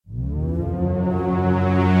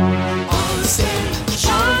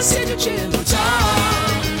Cello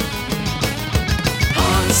Time.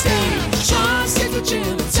 On stage, Sean State with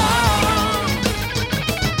Cello Time.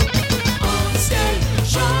 On stage,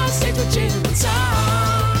 Sean State with Cello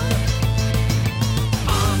Time.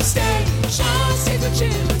 On stage, Sean State with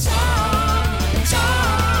Cello Time.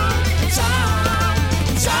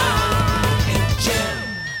 Time, and Jim.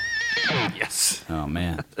 Yes. Oh,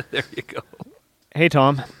 man. There you go. Hey,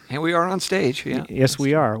 Tom. And we are on stage, yeah. Yes,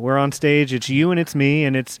 we are. We're on stage. It's you and it's me,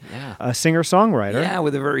 and it's Yeah. a singer-songwriter. Yeah,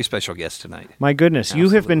 with a very special guest tonight. My goodness, you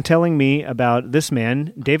have Absolutely. been telling me about this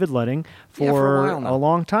man, David Ludding, for a for while now. a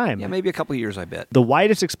long time. Yeah, maybe a couple of years, I bet. The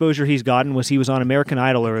widest exposure he's gotten was he was on American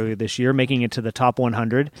Idol earlier this year, making it to the top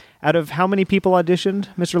 100. Out of how many people auditioned,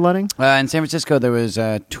 Mr. Ludding? In San Francisco, there was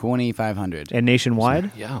 2,500. And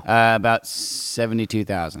nationwide? Yeah. About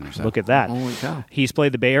 72,000 or so. Look at that. Holy cow. He's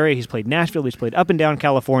played the Bay Area, he's played Nashville, he's played up and down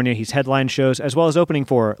California, he's headlined shows, as well as opening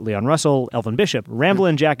for Leon Russell, Elvin Bishop,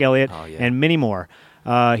 Ramblin' Jack Elliott, Oh, yeah. and many more.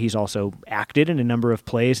 He's also acted in a number of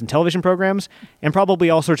plays and television programs, and probably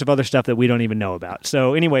all sorts of other stuff that we don't even know about.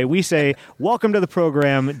 So anyway, we say, welcome to the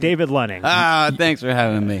program, David Ludding. Thanks for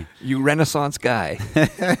having me. You Renaissance guy.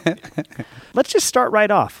 Let's just start right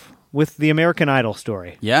off with the American Idol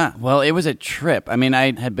story. Yeah, well, it was a trip. I mean,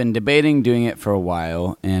 I had been debating doing it for a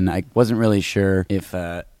while, and I wasn't really sure if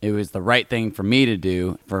it was the right thing for me to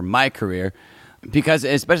do for my career,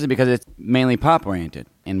 especially because it's mainly pop-oriented,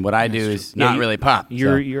 and what I do is not really pop.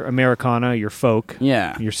 You're Americana, you're folk,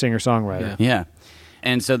 Yeah. you're singer-songwriter. Yeah.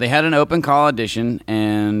 And so they had an open call audition,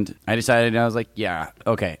 and I decided, I was like, yeah,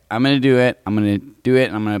 okay, I'm going to do it. I'm going to do it,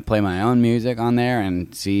 and I'm going to play my own music on there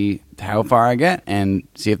and see how far I get and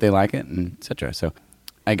see if they like it, and et cetera. So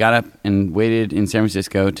I got up and waited in San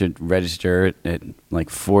Francisco to register at like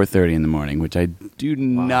 4:30 in the morning, which I do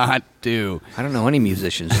not do. I don't know any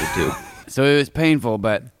musicians that do. So it was painful,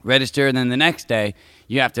 but register, and then the next day,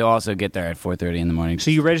 you have to also get there at 4:30 in the morning. So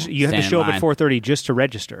you have to Stand in show up line. at 4:30 just to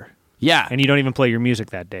register. Yeah. And you don't even play your music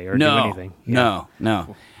that day or do anything. Yeah.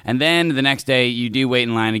 No. And then the next day, you do wait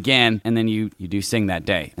in line again, and then you do sing that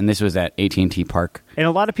day. And this was at AT&T Park. And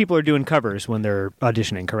a lot of people are doing covers when they're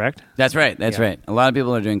auditioning, correct? That's right. That's Yeah. right. A lot of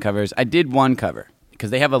people are doing covers. I did one cover because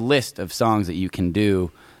they have a list of songs that you can do,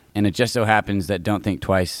 and it just so happens that Don't Think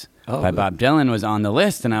Twice by Bob Dylan was on the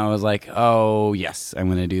list, and I was like, oh, yes, I'm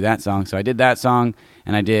going to do that song. So I did that song,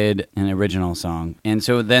 and I did an original song. And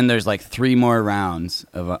so then there's like 3 more rounds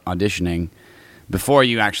of auditioning before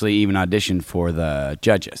you actually even audition for the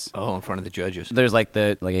judges. Oh, in front of the judges. There's like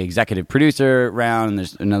the executive producer round, and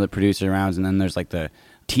there's another producer round, and then there's like the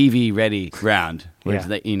TV ready round, where Yeah.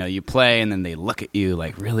 it's you play, and then they look at you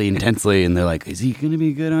like really intensely, and they're like, "Is he going to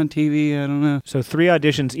be good on TV? I don't know." So 3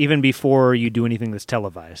 auditions even before you do anything that's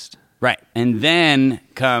televised. Right, and then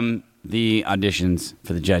come the auditions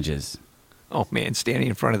for the judges. Oh, man, standing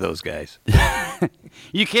in front of those guys.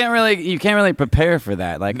 You can't really prepare for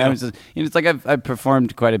that. Like No. I was, it's like I've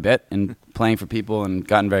performed quite a bit and playing for people and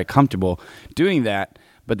gotten very comfortable doing that.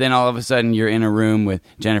 But then all of a sudden you're in a room with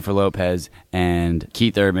Jennifer Lopez and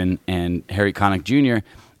Keith Urban and Harry Connick Jr.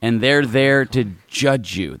 and they're there to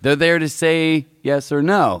judge you. They're there to say yes or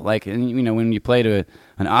no. Like, and, when you play to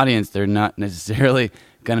an audience, they're not necessarily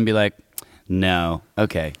going to be like, no,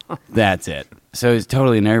 okay, that's it. So it's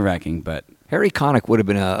totally nerve-wracking, but Harry Connick would have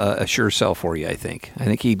been a sure sell for you, I think. I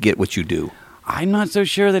think he'd get what you do. I'm not so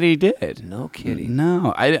sure that he did. No kidding.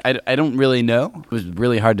 No, I don't really know. It was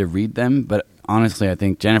really hard to read them, but honestly, I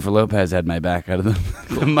think Jennifer Lopez had my back out of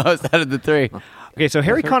the most out of the 3. Okay, so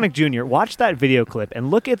Harry Connick Jr., watch that video clip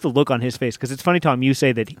and look at the look on his face, because it's funny, Tom, you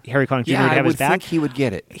say that Harry Connick Jr. Yeah, would I have his would back. think he would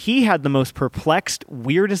get it. He had the most perplexed,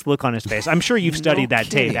 weirdest look on his face. I'm sure you've studied that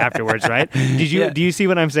tape afterwards, right? Did you? Yeah. Do you see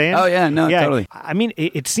what I'm saying? Oh, yeah, no, totally. I mean,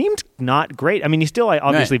 it seemed not great. I mean, he still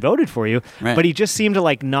obviously voted for you, Right. but he just seemed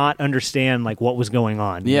to not understand what was going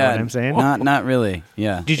on. You know what I'm saying? Not really.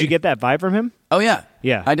 Yeah. Did you get that vibe from him? Oh yeah,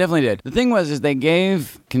 Yeah. I definitely did. The thing was, they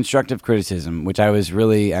gave constructive criticism, which I was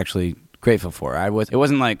really actually grateful for. It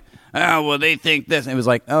wasn't like, oh well, they think this. It was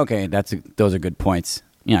like, okay, those are good points.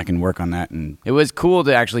 I can work on that, and it was cool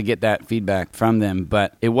to actually get that feedback from them.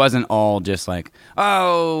 But it wasn't all just like,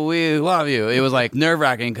 oh, we love you. It was like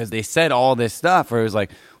nerve-wracking because they said all this stuff, where it was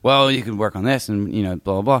like, well, you can work on this, and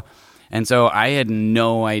blah blah blah. And so I had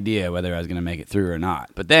no idea whether I was going to make it through or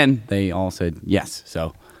not. But then they all said yes.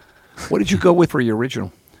 So What did you go with for your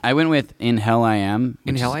original? I went with In Hell I Am.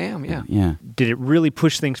 In which Hell is- I Am, yeah. Yeah. Did it really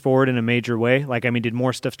push things forward in a major way? Did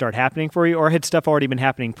more stuff start happening for you, or had stuff already been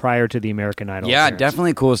happening prior to the American Idol? Yeah, appearance?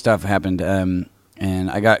 definitely cool stuff happened.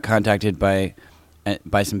 And I got contacted by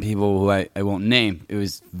by some people who I won't name. It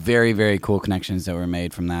was very, very cool connections that were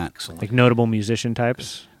made from that. Like notable musician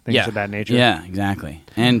types, things of that nature. Yeah, exactly.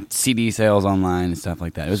 And CD sales online and stuff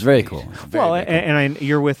like that. It was very cool.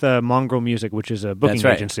 You're with Mongrel Music, which is a booking That's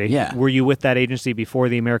right. agency. Yeah. Were you with that agency before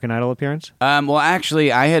the American Idol appearance? Well,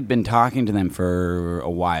 actually, I had been talking to them for a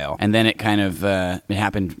while, and then it kind of it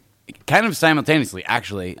happened kind of simultaneously,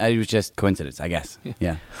 actually. It was just coincidence, I guess.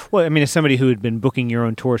 Yeah. Well, I mean, as somebody who had been booking your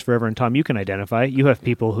own tours forever, and Tom, you can identify, you have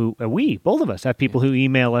people who, both of us, have people who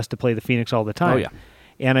email us to play the Phoenix all the time. Oh, yeah.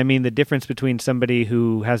 And I mean, the difference between somebody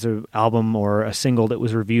who has an album or a single that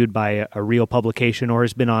was reviewed by a real publication or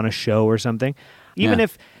has been on a show or something, even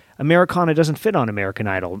if Americana doesn't fit on American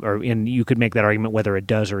Idol, and you could make that argument whether it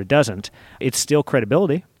does or it doesn't, it's still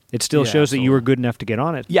credibility. It still shows that you were good enough to get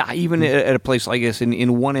on it. Yeah, even at a place like this,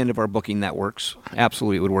 in one end of our booking, that works.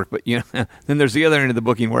 Absolutely, it would work. But then there's the other end of the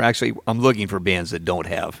booking where actually I'm looking for bands that don't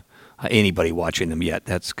have anybody watching them yet.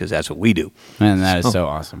 That's because that's what we do. And that is so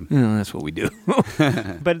awesome. That's what we do.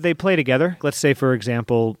 But they play together. Let's say, for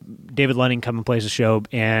example, David Lunning comes and plays a show,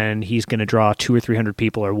 and he's going to draw 200 or 300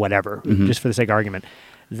 people or whatever, just for the sake of argument.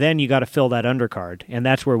 Then you got to fill that undercard, and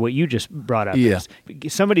that's where what you just brought up is.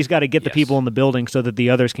 Somebody's got to get the people in the building so that the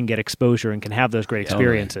others can get exposure and can have those great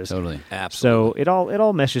experiences. Totally. Absolutely. So it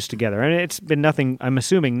all meshes together, and it's been nothing. I'm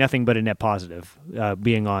assuming nothing but a net positive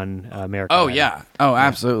being on American Oh Idol. yeah. Oh,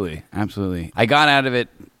 absolutely, absolutely. I got out of it.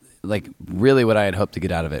 Like, really what I had hoped to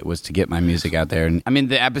get out of it was to get my music out there. And I mean,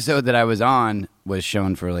 the episode that I was on was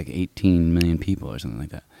shown for like 18 million people or something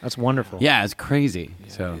like that. That's wonderful. Yeah, it's crazy.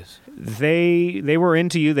 So They were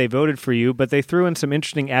into you, they voted for you, but they threw in some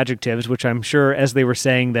interesting adjectives, which I'm sure as they were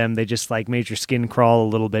saying them, they just like made your skin crawl a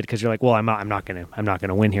little bit because you're like, well, I'm not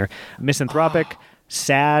gonna win here. Misanthropic,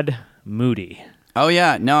 sad, moody. Oh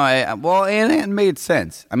yeah, no, and it made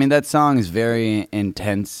sense. I mean, that song is very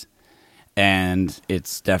intense, and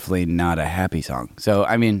it's definitely not a happy song. So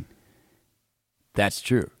I mean, that's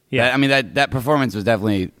true. Yeah. I mean that performance was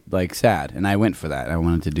definitely like sad, and I went for that. I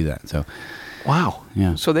wanted to do that. So Wow.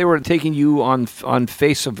 Yeah. So they were taking you on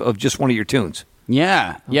face of just one of your tunes.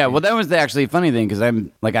 yeah. Well, that was the actually funny thing because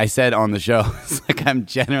I'm like I said on the show, it's like I'm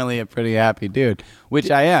generally a pretty happy dude,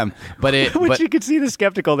 which I am. But You could see the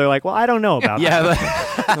skeptical. They're like, well, I don't know about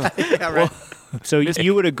that. yeah, right. So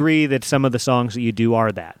you would agree that some of the songs that you do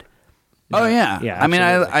are that. Oh yeah, Yeah, I mean,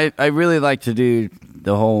 absolutely. I really like to do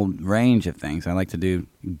the whole range of things. I like to do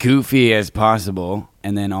goofy as possible,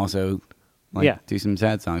 and then also do some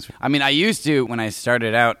sad songs. I mean, I used to when I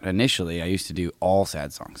started out initially. I used to do all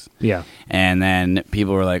sad songs. Yeah. And then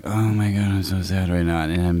people were like, "Oh my god, I'm so sad right now,"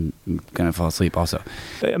 and I'm gonna fall asleep. Also,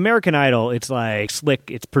 American Idol, it's like slick,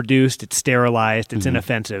 it's produced, it's sterilized, it's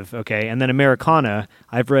inoffensive, okay? And then Americana,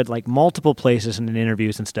 I've read like multiple places and in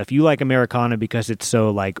interviews and stuff. You like Americana because it's so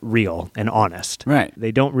like real and honest. Right.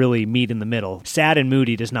 They don't really meet in the middle. Sad and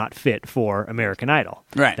moody does not fit for American Idol.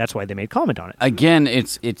 Right. That's why they made comment on it. again,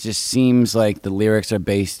 it just seems like the lyrics are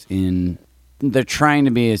based in. They're trying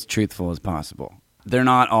to be as truthful as possible. They're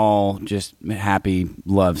not all just happy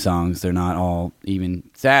love songs. They're not all even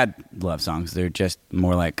sad love songs. They're just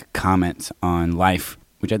more like comments on life,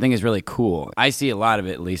 which I think is really cool. I see a lot of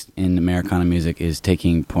it, at least in Americana music, is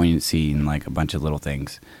taking poignancy in like a bunch of little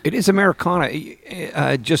things. It is Americana,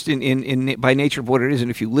 just in by nature of what it is,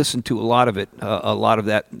 and if you listen to a lot of it, a lot of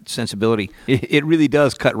that sensibility, it really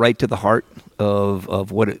does cut right to the heart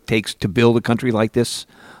of what it takes to build a country like this.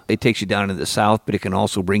 It takes you down into the South, but it can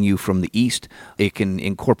also bring you from the East. It can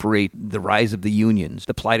incorporate the rise of the unions,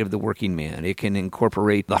 the plight of the working man. It can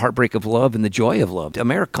incorporate the heartbreak of love and the joy of love.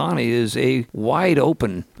 Americana is a wide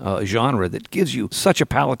open genre that gives you such a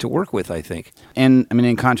palette to work with, I think. And I mean,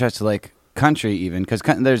 in contrast to like country, even because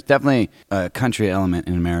there's definitely a country element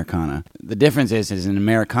in Americana. The difference is in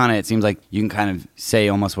Americana, it seems like you can kind of say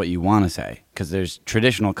almost what you want to say because there's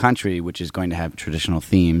traditional country, which is going to have traditional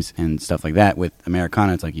themes and stuff like that. With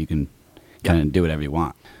Americana, it's like you can kind of do whatever you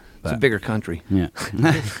want. It's a bigger country. Yeah.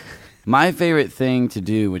 My favorite thing to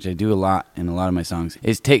do, which I do a lot in a lot of my songs,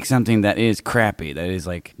 is take something that is crappy, that is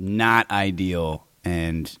like not ideal,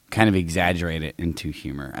 and kind of exaggerate it into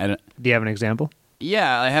humor. Do you have an example?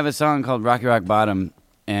 Yeah, I have a song called Rocky Rock Bottom,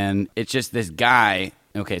 and it's just this guy.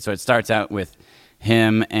 Okay, so it starts out with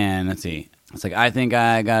him, and let's see. It's like, I think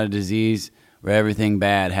I got a disease where everything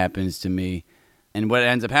bad happens to me. And what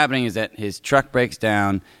ends up happening is that his truck breaks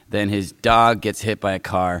down, then his dog gets hit by a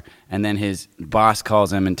car, and then his boss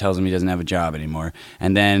calls him and tells him he doesn't have a job anymore,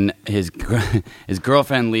 and then his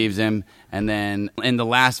girlfriend leaves him, and then in the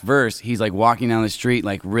last verse, he's like walking down the street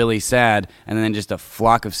like really sad, and then just a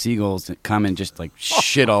flock of seagulls come and just like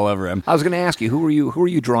shit all over him. I was going to ask you, who are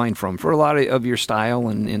you drawing from for a lot of your style,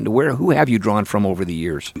 and who have you drawn from over the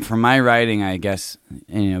years? For my writing, I guess,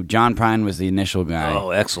 John Prine was the initial guy.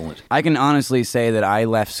 Oh, excellent. I can honestly say that I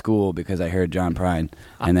left school because I heard John Prine,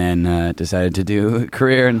 and then decided to do a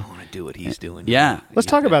career. And I want to do what he's doing. yeah, Let's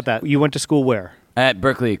talk about that. You went to school where? at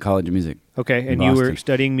Berklee College of Music. Okay, and in you were Boston.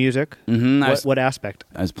 studying music? Mhm, What aspect?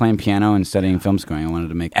 I was playing piano and studying film scoring. I wanted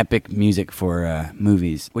to make epic music for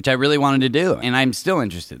movies, which I really wanted to do, and I'm still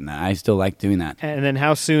interested in that. I still like doing that. And then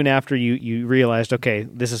how soon after you realized, okay,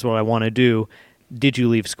 this is what I want to do, did you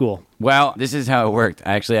leave school? Well, this is how it worked.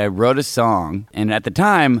 Actually, I wrote a song, and at the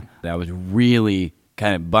time, I was really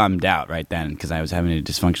kind of bummed out right then because I was having a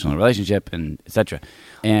dysfunctional relationship and etc.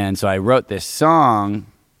 And so I wrote this song,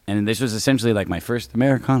 and this was essentially like my first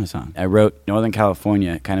Americana song. I wrote Northern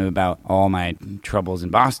California, kind of about all my troubles in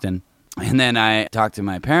Boston. And then I talked to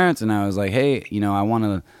my parents, and I was like, hey, I want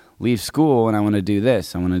to leave school and I want to do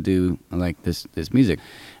this. I want to do like this music.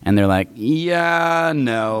 And they're like, yeah,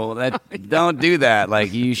 no, don't do that.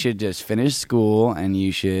 Like, you should just finish school and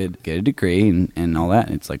you should get a degree and all that.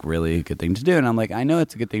 It's like really a good thing to do. And I'm like, I know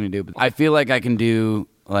it's a good thing to do, but I feel like I can do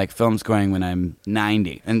like film scoring when I'm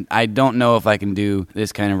 90. And I don't know if I can do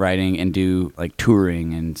this kind of writing and do like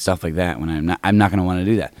touring and stuff like that when I'm not going to want to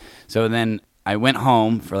do that. So then I went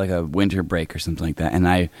home for like a winter break or something like that, and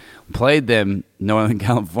I played them Northern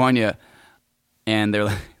California, and they're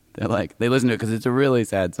like, they listen to it because it's a really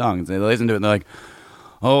sad song. So they listen to it and they're like,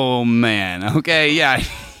 oh man, okay, yeah,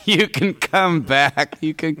 you can come back.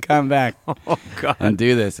 You can come back and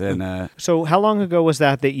do this. And So how long ago was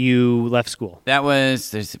that you left school? that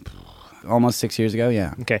was there's almost 6 years ago,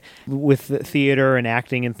 yeah. Okay. With the theater and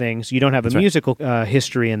acting and things, you don't have a That's right. musical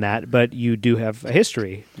history in that, but you do have a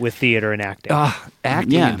history with theater and acting.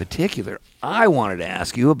 Acting Yeah. in particular. I wanted to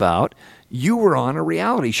ask you about, you were on a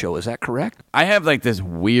reality show, is that correct? I have like this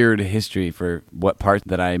weird history for what part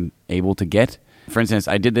that I'm able to get. For instance,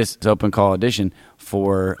 I did this open call audition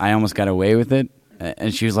for I Almost Got Away with It,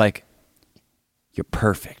 and she was like, "You're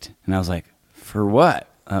perfect," and I was like, "For what?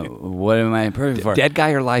 What am I perfect for?" Dead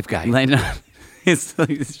guy or live guy? Like, no,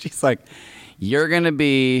 she's like, "You're gonna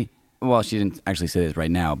be." Well, she didn't actually say this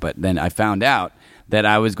right now, but then I found out that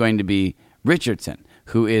I was going to be Richardson,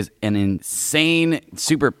 who is an insane,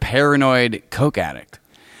 super paranoid coke addict.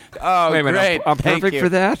 Oh, Wait a minute, great! I'm Thank perfect you. for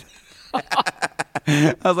that?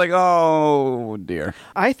 I was like, oh dear.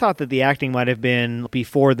 I thought that the acting might have been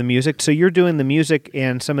before the music, so you're doing the music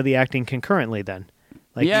and some of the acting concurrently then?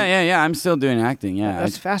 Like Yeah. I'm still doing acting. Yeah,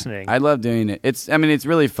 That's fascinating. I love doing it. It's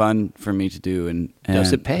really fun for me to do. And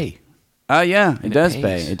Does it pay? Yeah, it does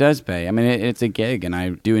pays. pay. It does pay. I mean, it's a gig, and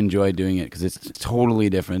I do enjoy doing it because it's totally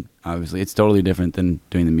different. Obviously, it's totally different than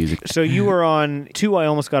doing the music. So you were on two I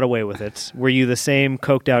Almost Got Away With It. Were you the same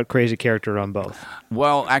coked out crazy character on both?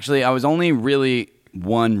 Well, actually, I was only really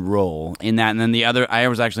one role in that, and then the other, I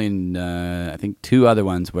was actually in, I think, two other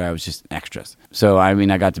ones where I was just extras. So, I mean,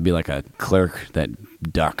 I got to be like a clerk that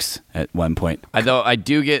ducks at one point. Although I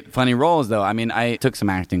do get funny roles, though. I mean, I took some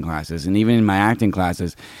acting classes, and even in my acting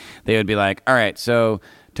classes, they would be like, all right, so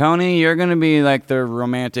Tony, you're going to be like the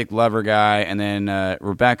romantic lover guy, and then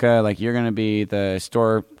Rebecca, like you're going to be the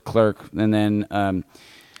store clerk, and then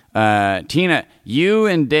Tina, you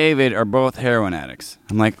and David are both heroin addicts.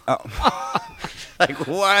 I'm like, oh. Like,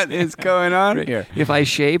 what is going on here? If I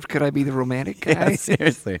shaved, could I be the romantic guy? Yeah,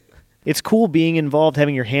 seriously. It's cool being involved,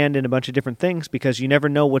 having your hand in a bunch of different things because you never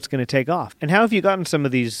know what's going to take off. And how have you gotten some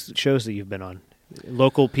of these shows that you've been on?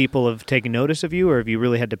 Local people have taken notice of you, or have you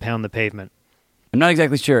really had to pound the pavement? I'm not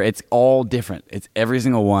exactly sure. It's all different. It's every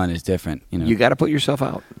single one is different. You got to put yourself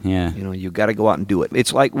out. Yeah. You got to go out and do it.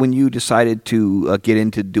 It's like when you decided to get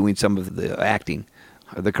into doing some of the acting,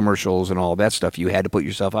 the commercials and all of that stuff, you had to put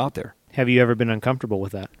yourself out there. Have you ever been uncomfortable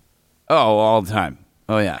with that? Oh, all the time.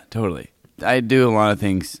 Oh, yeah, totally. I do a lot of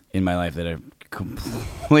things in my life that are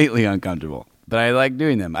completely uncomfortable, but I like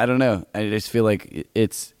doing them. I don't know. I just feel like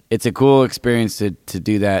it's a cool experience to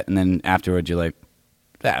do that, and then afterwards you're like,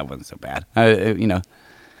 that wasn't so bad.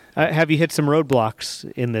 Have you hit some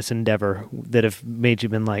roadblocks in this endeavor that have made you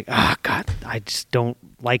been like, God, I just don't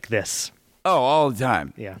like this? Oh, all the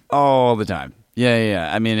time. Yeah. All the time.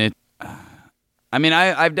 Yeah. I mean,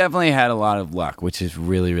 I've definitely had a lot of luck, which is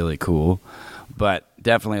really, really cool, but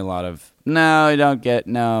definitely a lot of No, you don't get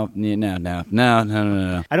no.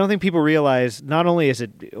 I don't think people realize not only is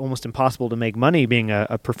it almost impossible to make money being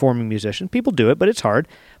a performing musician, people do it, but it's hard,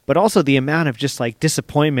 but also the amount of just like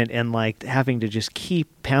disappointment and like having to just keep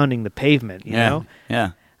pounding the pavement, you know?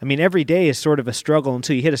 Yeah. I mean, every day is sort of a struggle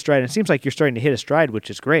until you hit a stride. And it seems like you're starting to hit a stride, which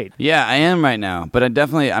is great. Yeah, I am right now. But I've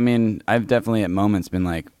definitely at moments been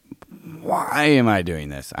like, why am I doing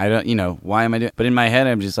this? Why am I doing it? But in my head,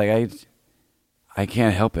 I'm just like, I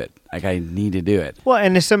can't help it. Like, I need to do it. Well,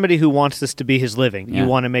 and as somebody who wants this to be his living, Yeah. you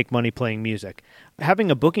want to make money playing music.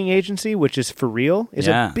 Having a booking agency, which is for real, is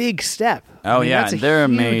a big step. Oh, I mean, yeah, that's a they're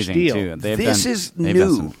huge amazing, deal. too. This is they've done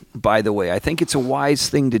new, some- by the way. I think it's a wise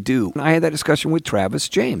thing to do. I had that discussion with Travis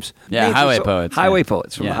James. Yeah, Highway Poets, Highway yeah.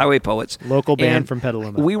 Poets, from Yeah. Highway Poets. Local band And from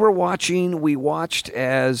Petaluma. We watched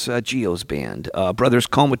as Gio's band, Brothers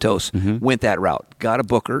Comatose, went that route. Got a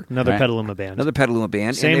booker. Another Right. Petaluma band. Another Petaluma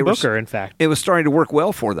band. Same and they were- booker, in fact. It was starting to work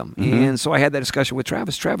well for them. And so I had that discussion with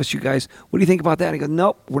Travis. Travis, you guys, what do you think about that? He goes,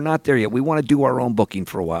 nope, we're not there yet. We want to do our own booking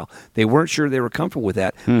for a while. They weren't sure they were comfortable with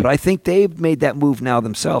that. But I think they've made that move now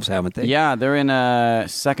themselves, haven't they? Yeah, they're in a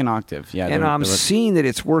second octave. Yeah, And I'm they're- seeing that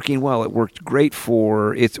it's working well.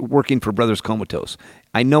 It's working for Brothers Comatose.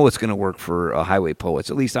 I know it's going to work for Highway Poets.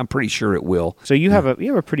 At least I'm pretty sure it will. So you have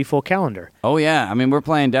a pretty full calendar. Oh yeah, I mean we're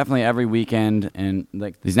playing definitely every weekend, and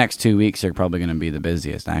like these next 2 weeks are probably going to be the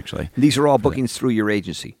busiest actually. These are all bookings through your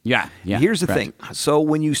agency. Yeah. Here's the correct. thing. So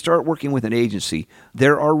when you start working with an agency,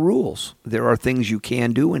 there are rules. There are things you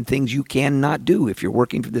can do and things you cannot do if you're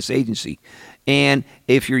working for this agency. And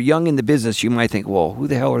if you're young in the business, you might think, well, who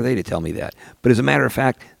the hell are they to tell me that? But as a matter of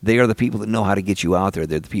fact, they are the people that know how to get you out there.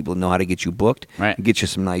 They're the people that know how to get you booked, Right. and get you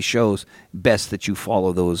some nice shows. Best that you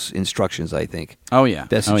follow those instructions, I think. Oh yeah.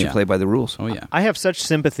 Best that you play by the rules. Oh yeah. I have such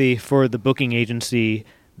sympathy for the booking agency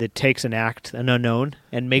that takes an unknown,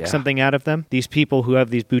 and makes Yeah. something out of them. These people who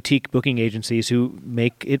have these boutique booking agencies who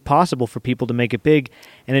make it possible for people to make it big,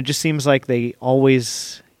 and it just seems like they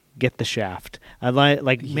always get the shaft.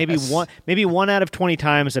 Maybe one out of 20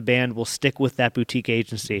 times a band will stick with that boutique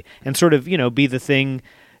agency and sort of, be the thing,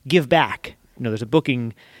 give back. There's a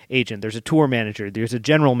booking agent, there's a tour manager, there's a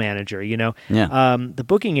general manager, Yeah. The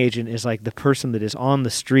booking agent is like the person that is on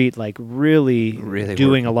the street, like really doing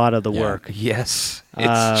working. a lot of the Yeah. work. Yes,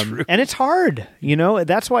 it's true. And it's hard,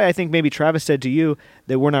 That's why I think maybe Travis said to you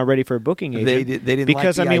that we're not ready for a booking agent. They didn't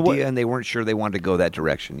because like the I mean, idea, and they weren't sure they wanted to go that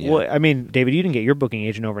direction. Yeah. Well, I mean, David, you didn't get your booking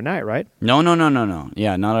agent overnight, right? No.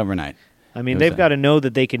 Yeah, not overnight. I mean, It was they've got to know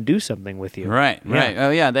that they can do something with you. Right. Yeah.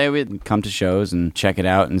 Oh yeah, they would come to shows and check it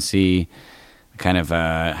out and see kind of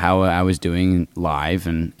how I was doing live,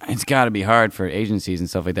 and it's got to be hard for agencies and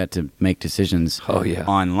stuff like that to make decisions Oh, yeah.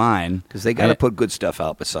 online Because they got to put good stuff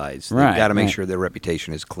out besides. Right, They've got to make right. sure their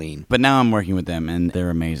reputation is clean. But now I'm working with them, and they're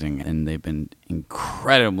amazing, and they've been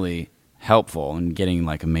incredibly helpful in getting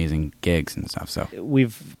like amazing gigs and stuff. So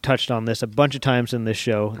We've touched on this a bunch of times in this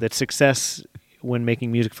show, that success when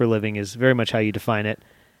making music for a living is very much how you define it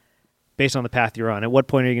based on the path you're on. At what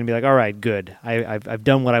point are you going to be like, all right, good, I've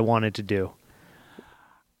done what I wanted to do?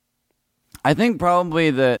 I think probably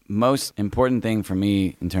the most important thing for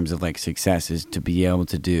me in terms of like success is to be able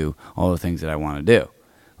to do all the things that I want to do.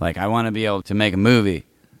 Like I want to be able to make a movie.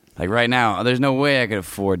 Like right now, there's no way I could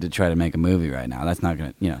afford to try to make a movie right now. That's not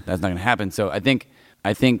gonna, that's not gonna happen. So I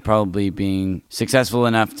think probably being successful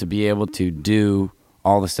enough to be able to do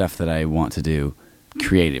all the stuff that I want to do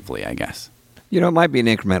creatively, I guess. It might be an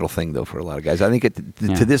incremental thing, though, for a lot of guys. I think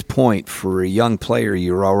to this point, for a young player,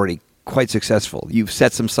 you're already quite successful. You've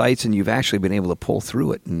set some sights, and you've actually been able to pull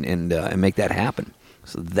through it and make that happen.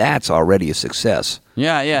 So that's already a success.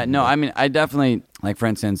 Yeah. No, I mean, I definitely, like, for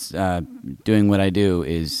instance, doing what I do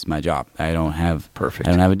is my job. I don't have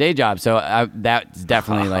a day job, so that's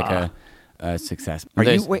definitely like a success.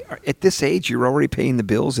 At this age, you're already paying the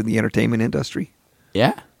bills in the entertainment industry?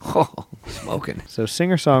 Yeah. Oh, smoking. So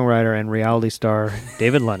singer-songwriter and reality star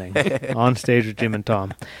David Lunning on stage with Jim and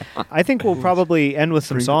Tom. I think we'll probably end with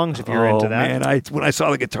some songs if you're into that. Man, when I saw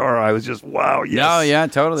the guitar, I was just, wow, yes. No, yeah,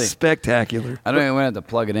 totally. Spectacular. I don't even want to have to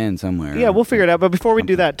plug it in somewhere. Yeah, we'll figure it out. But before we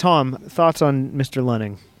do that, Tom, thoughts on Mr.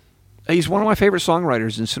 Lunning? He's one of my favorite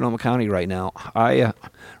songwriters in Sonoma County right now. I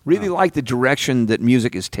really like the direction that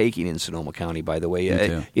music is taking in Sonoma County, by the way. Me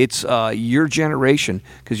too. It's your generation,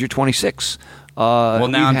 because you're 26. Well,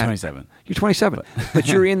 now I'm 27. You're 27. But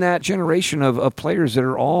you're in that generation of players that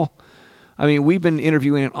are all, I mean, we've been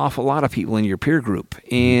interviewing an awful lot of people in your peer group,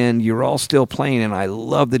 and you're all still playing, and I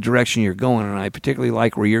love the direction you're going, and I particularly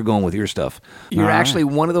like where you're going with your stuff. You're actually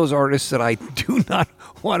one of those artists that I do not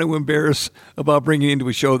want to embarrass about bringing into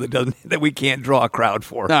a show that we can't draw a crowd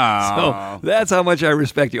for. Aw. So that's how much I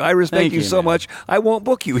respect you. I respect Thank you you, so man. much, I won't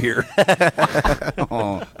book you here.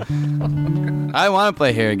 Oh. I want to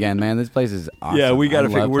play here again, man. This place is awesome. Yeah, we got to I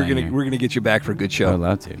figure love we're playing gonna here. get you back for a good I show. would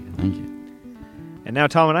love to. Thank you. And now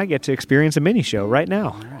Tom and I get to experience a mini show right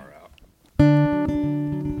now.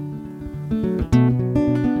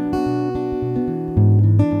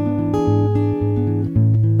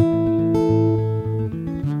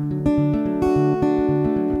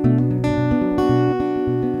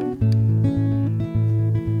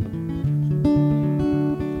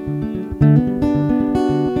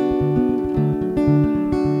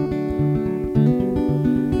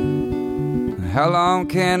 How long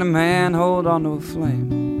can a man hold on to a flame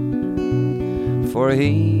before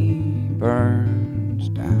he burns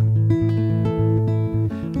down?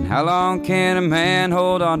 And how long can a man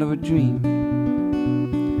hold on to a dream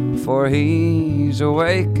before he's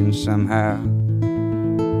awakened somehow?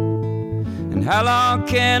 And how long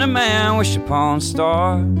can a man wish upon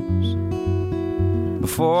stars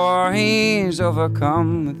before he's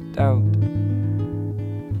overcome with doubt?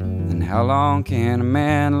 And how long can a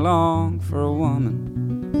man long for a woman?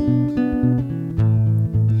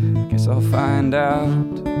 Guess I'll find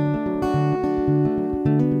out.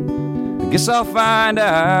 I guess I'll find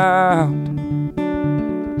out.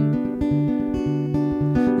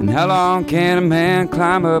 And how long can a man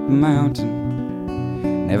climb up a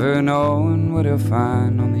mountain, never knowing what he'll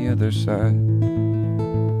find on the other side?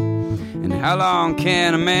 And how long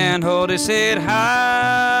can a man hold his head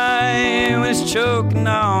high when he's choking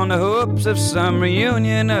on the hopes of some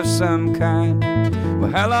reunion of some kind?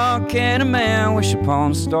 Well, how long can a man wish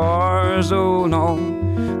upon stars, oh no,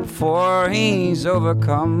 before he's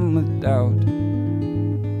overcome with doubt?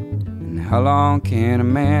 And how long can a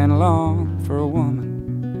man long for a woman?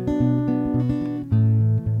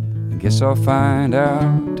 I guess I'll find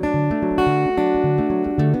out.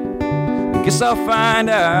 I guess I'll find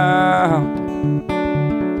out.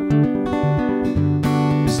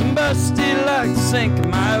 Somebody still like to sink in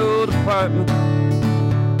my old apartment,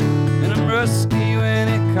 and I'm rusty when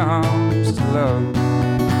it comes to love.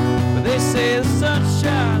 But they say the sun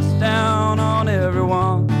shines down on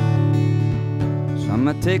everyone, so I'm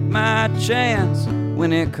gonna take my chance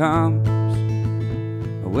when it comes.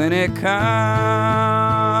 When it comes.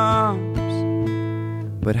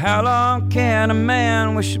 But how long can a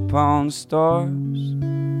man wish upon stars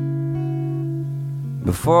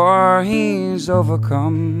before he's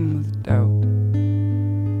overcome with doubt?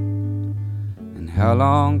 And how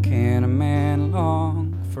long can a man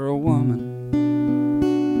long for a woman?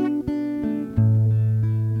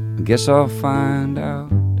 I guess I'll find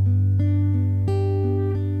out.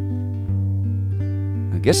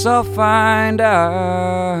 I guess I'll find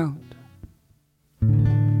out.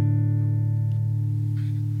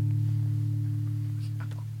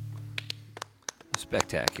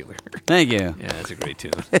 Spectacular. Thank you. Yeah, that's a great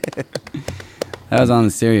tune. That was on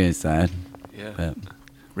the serious side. Yeah. But,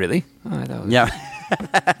 Really? Oh, I thought it was... yeah.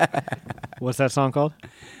 What's that song called?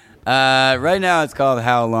 Right now it's called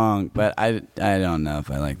How Long, but I don't know if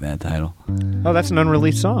I like that title. Oh, that's an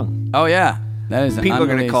unreleased song. Oh, yeah. That is an People are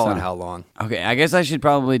going to unreleased call song. it How Long. Okay, I guess I should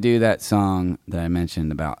probably do that song that I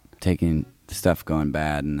mentioned about taking the stuff going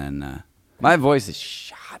bad, and then my voice is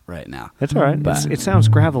shot right now. That's all right. But- It sounds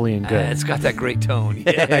gravelly and good. It's got that great tone.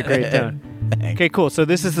 Yeah. Yeah, great tone. Okay, cool. So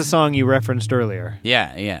this is the song you referenced earlier.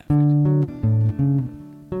 Yeah, yeah.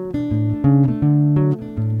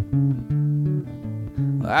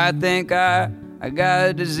 I think I got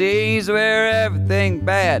a disease where everything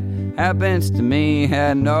bad happens to me,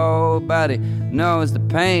 and nobody knows the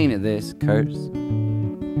pain of this curse.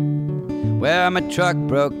 Well, my truck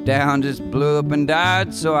broke down, just blew up and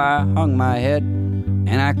died, so I hung my head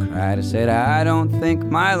and I cried. I said, I don't think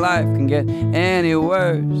my life can get any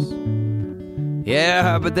worse.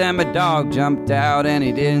 Yeah, but then my dog jumped out and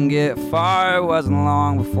he didn't get far. It wasn't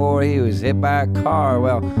long before he was hit by a car.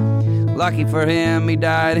 Well, lucky for him, he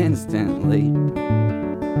died instantly.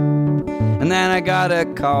 And then I got a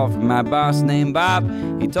call from my boss named Bob.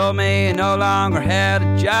 He told me he no longer had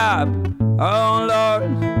a job. Oh, Lord,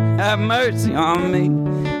 have mercy on me,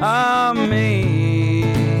 on me.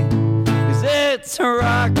 'Cause it's a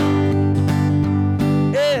rock,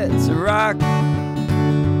 it's a rock,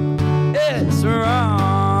 it's a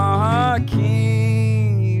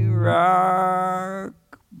rocky rock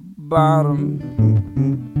bottom.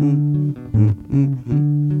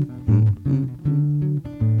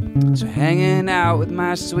 So hang out with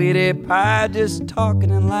my sweetie pie, just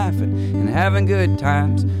talking and laughing and having good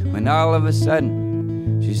times, when all of a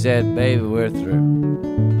sudden she said, baby, we're through.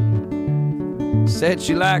 Said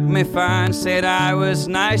she liked me fine, said I was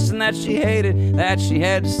nice, and that she hated that she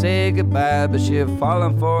had to say goodbye, but she had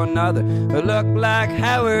fallen for another who looked like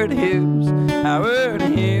Howard Hughes. Howard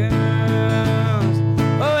Hughes.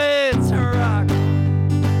 Oh, it's a rock.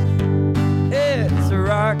 It's a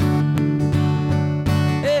rock.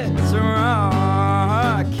 It's a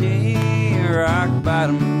rocky rock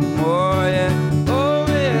bottom. Oh, yeah. Oh,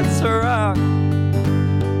 it's a rock.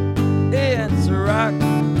 It's a rock.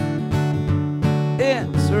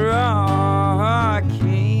 It's a rocky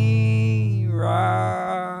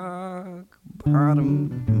rock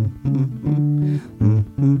bottom.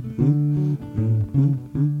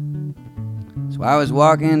 So I was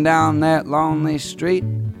walking down that lonely street,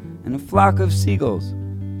 and a flock of seagulls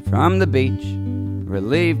from the beach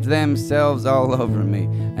relieved themselves all over me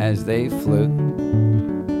as they flew.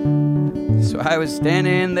 So I was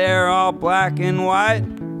standing there all black and white,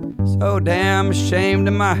 so damn ashamed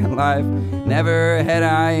of my life. Never had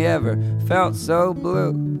I ever felt so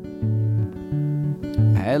blue.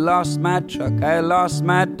 I had lost my truck, I had lost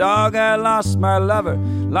my dog, I had lost my lover,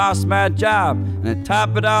 lost my job, and to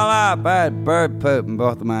top it all up, I had bird poop in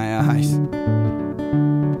both of my eyes.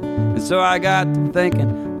 And so I got to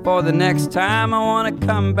thinking, for the next time I want to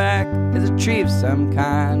come back as a tree of some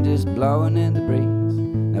kind, just blowing in the breeze.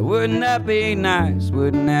 Now wouldn't that be nice?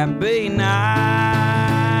 Wouldn't that be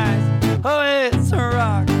nice? Oh, it's a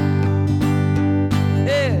rock.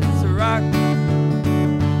 It's a rock.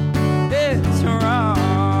 It's a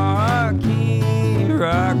rocky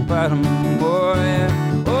rock bottom, boy.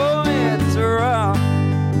 Yeah. Oh, it's a rock.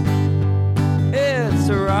 It's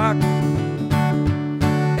a rock.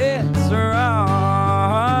 It's a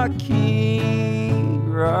rocky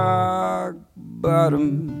rock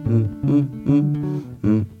bottom.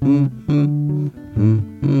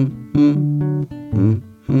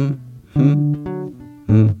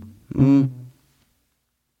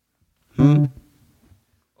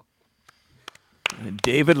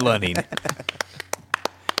 David Lunning.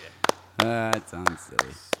 That sounds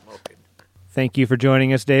silly. Thank you for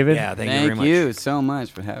joining us, David. Yeah, thank you very Thank much. you so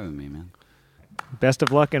much for having me, man. Best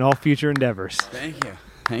of luck in all future endeavors. Thank you.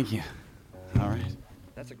 Thank you. All right.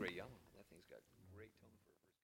 That's a great young.